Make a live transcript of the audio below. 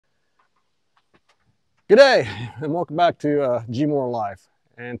G'day and welcome back to G More Life.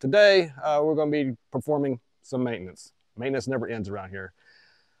 And today we're going to be performing some maintenance. Maintenance never ends around here.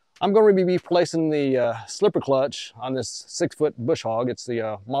 I'm going to be replacing the slipper clutch on this 6-foot bush hog. It's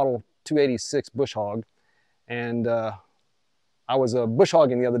the model 286 bush hog. And I was bush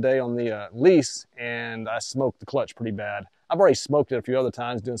hogging the other day on the lease and I smoked the clutch pretty bad. I've already smoked it a few other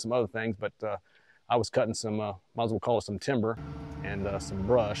times doing some other things, but I was cutting some, might as well call it some timber and some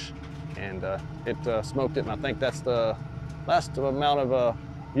brush. And it smoked it, and I think that's the last amount of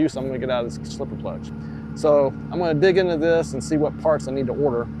use I'm going to get out of this slipper clutch. So I'm going to dig into this and see what parts I need to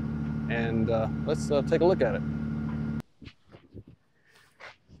order, and let's take a look at it.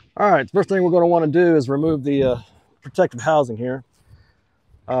 All right, the first thing we're going to want to do is remove the protective housing here.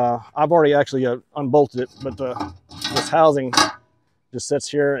 I've already actually unbolted it, but this housing just sits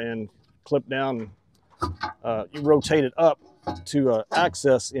here and clip down. You rotate it up to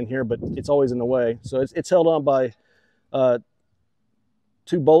access in here, but it's always in the way. So it's held on by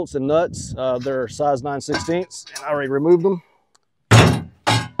 2 bolts and nuts. They're size 9/16, and I already removed them.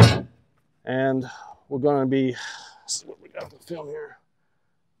 And we're going to be, see what we got on the film here.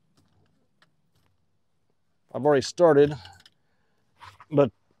 I've already started,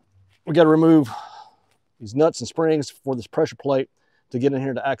 but we got to remove these nuts and springs for this pressure plate to get in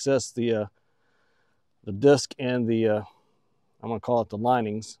here to access the disc and the I'm going to call it the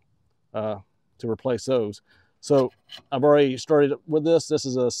linings to replace those. So I've already started with this. This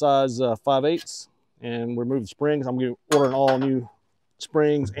is a size 5/8, and remove the springs. I'm going to order all new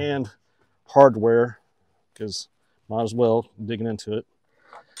springs and hardware because might as well digging into it.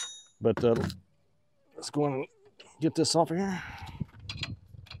 But let's go and get this off of here.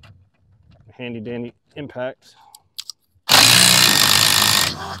 Handy dandy impact.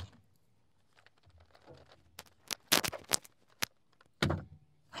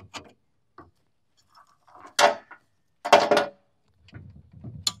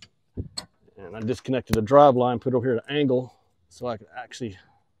 And I disconnected the drive line, put it over here at an angle so I can actually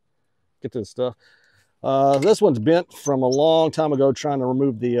get to the stuff. This one's bent from a long time ago trying to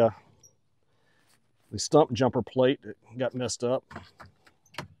remove the stump jumper plate. It got messed up.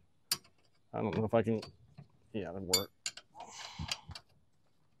 I don't know if I can, yeah, that'll work.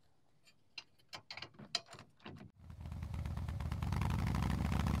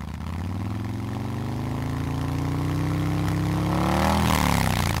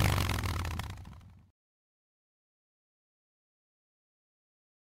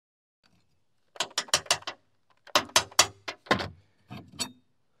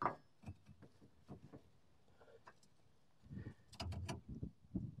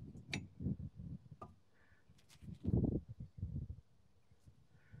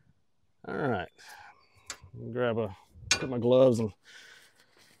 All right, put my gloves and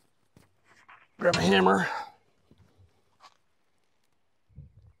grab a hammer.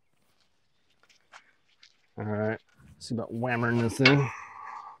 All right, see about whammering this thing.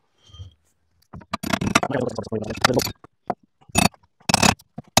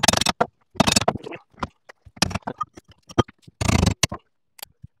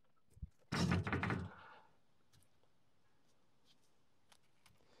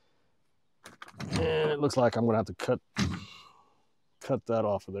 And it looks like I'm gonna have to cut that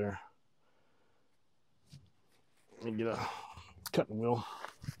off of there. Let me get a cutting wheel.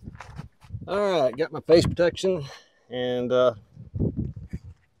 All right, got my face protection and got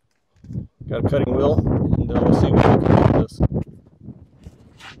a cutting wheel, and we'll see what we can do with this.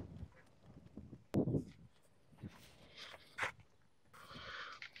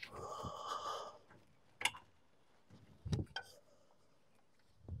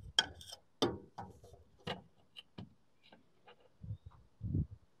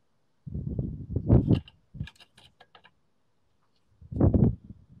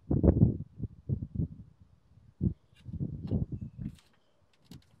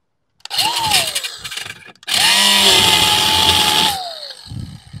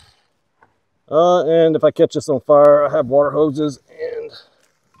 And if I catch this on fire, I have water hoses and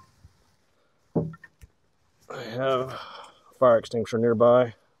I have a fire extinguisher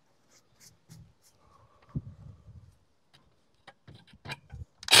nearby.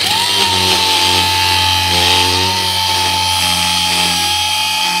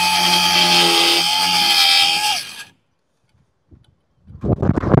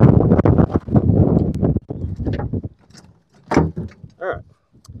 All right,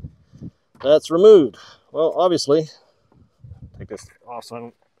 that's removed. Well, obviously, take this off so I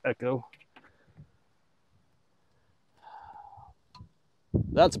don't echo.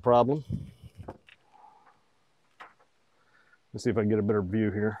 That's a problem. Let's see if I can get a better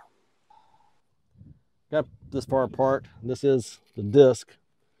view here. got this far apart. This is the disc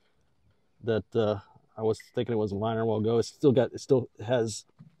that I was thinking it was a liner a while ago. It still has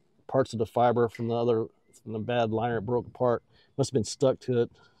parts of the fiber from the bad liner. It broke apart. Must have been stuck to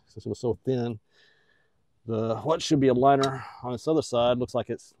it since it was so thin. What should be a liner on this other side looks like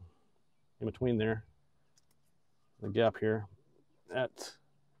it's in between there. The gap here, that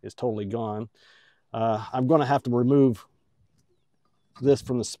is totally gone. I'm going to have to remove this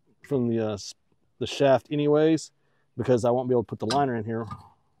from the shaft anyways, because I won't be able to put the liner in here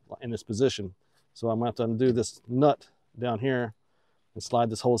in this position. So I'm going to have to undo this nut down here and slide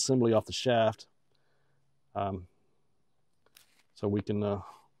this whole assembly off the shaft, so we can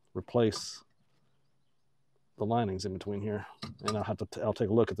replace the linings in between here. And I'll take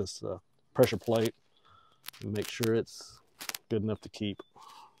a look at this pressure plate and make sure it's good enough to keep.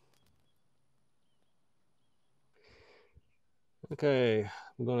 Okay,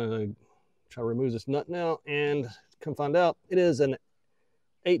 I'm gonna try to remove this nut now, and come find out it is an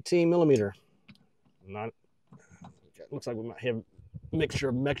 18 millimeter. It looks like we might have a mixture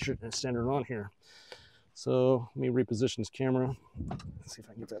of metric and standard on here. So let me reposition this camera. Let's see if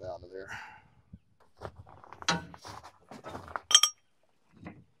I can get that out of there.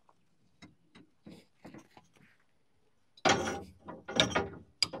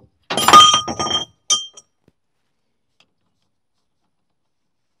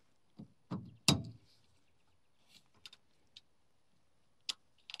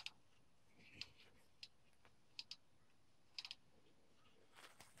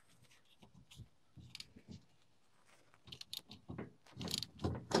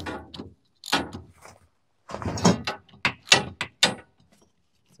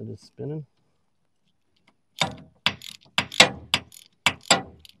 Is it spinning?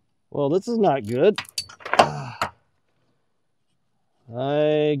 Well, this is not good.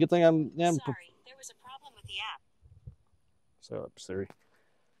 Good thing I'm sorry, there was a problem with the app. So up, Siri.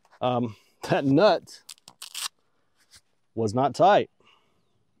 That nut was not tight.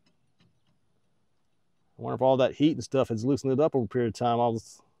 I wonder if all that heat and stuff has loosened it up over a period of time. All the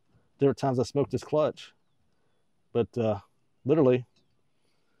different times I smoked this clutch, but literally,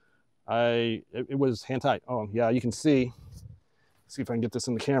 it was hand tight. Oh yeah, you can see. See if I can get this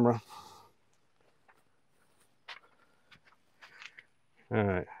in the camera. All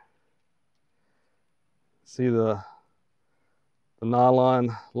right. See the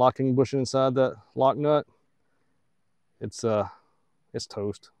nylon locking bushing inside that lock nut? It's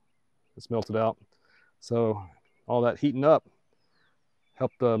toast. It's melted out. So all that heating up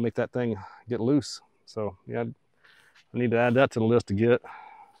helped make that thing get loose. So yeah, I need to add that to the list to get.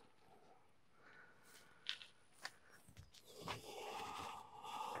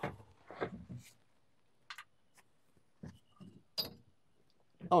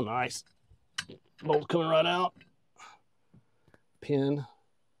 Oh, nice. Bolt coming right out. Pin.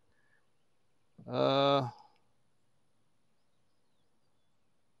 Oh.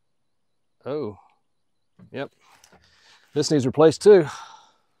 Yep. This needs replaced too.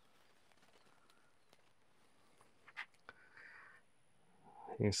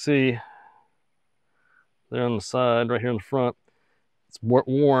 You can see there on the side, right here in the front, it's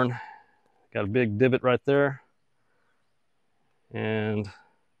worn. Got a big divot right there. And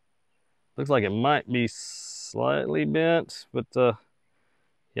looks like it might be slightly bent, but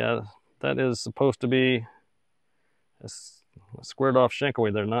yeah, that is supposed to be a squared off shank away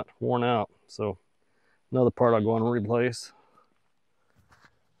there, not worn out. So another part I'll go on and replace.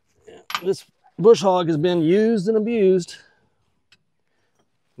 Yeah, this bush hog has been used and abused.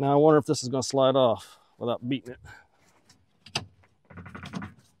 Now I wonder if this is going to slide off without beating it.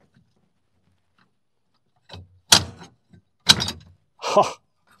 Ha!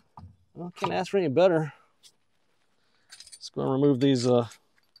 Well, can't ask for any better. Just going to remove these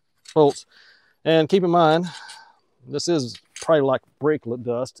bolts. And keep in mind, this is probably like brake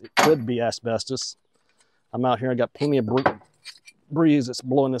dust. It could be asbestos. I'm out here, I got plenty of breeze that's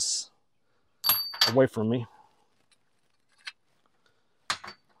blowing this away from me.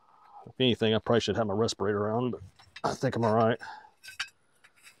 If anything, I probably should have my respirator on, but I think I'm all right.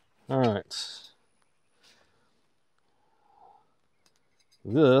 All right.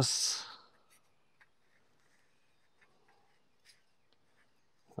 This,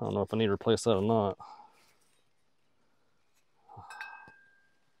 I don't know if I need to replace that or not.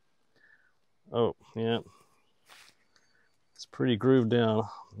 Oh, yeah. It's pretty grooved down.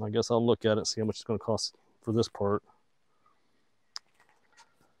 I guess I'll look at it and see how much it's going to cost for this part.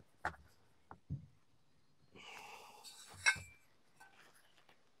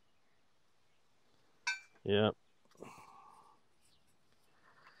 Yep.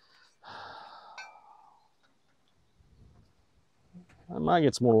 I might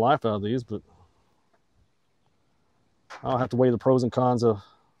get some more life out of these, but I'll have to weigh the pros and cons of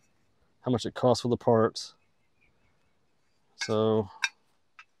how much it costs for the parts. So,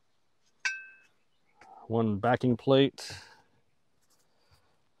 one backing plate.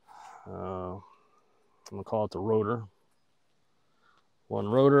 I'm gonna call it the rotor. One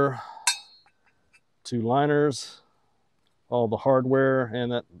rotor, 2 liners, all the hardware,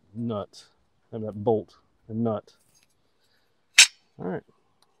 and that nut, and that bolt and nut. All right,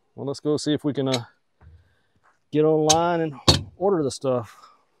 well, let's go see if we can get online and order the stuff.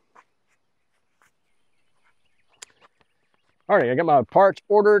 All right, I got my parts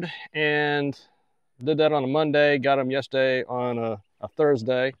ordered and did that on a Monday, got them yesterday on a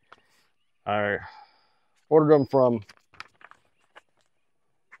Thursday. I ordered them from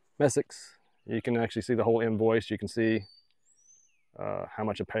Messick's. You can actually see the whole invoice. You can see how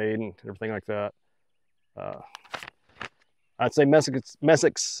much I paid and everything like that. I'd say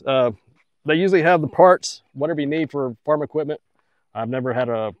Messick's, they usually have the parts, whatever you need for farm equipment. I've never had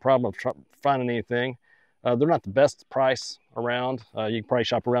a problem of finding anything. They're not the best price around. You can probably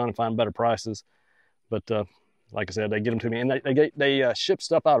shop around and find better prices. But like I said, they get them to me, and they ship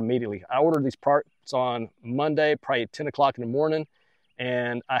stuff out immediately. I ordered these parts on Monday, probably 10 o'clock in the morning,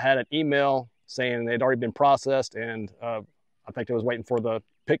 and I had an email saying they'd already been processed, and I think they was waiting for the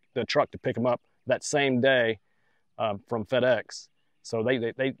truck to pick them up that same day from FedEx. So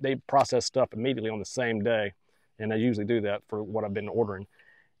they process stuff immediately on the same day, and they usually do that for what I've been ordering.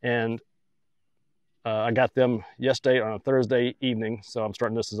 And I got them yesterday on a Thursday evening, so I'm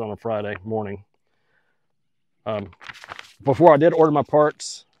starting this on a Friday morning. Before I did order my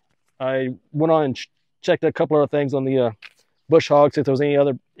parts, I went on and checked a couple other things on the Bush Hog, see if there was any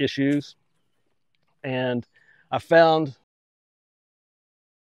other issues. And I found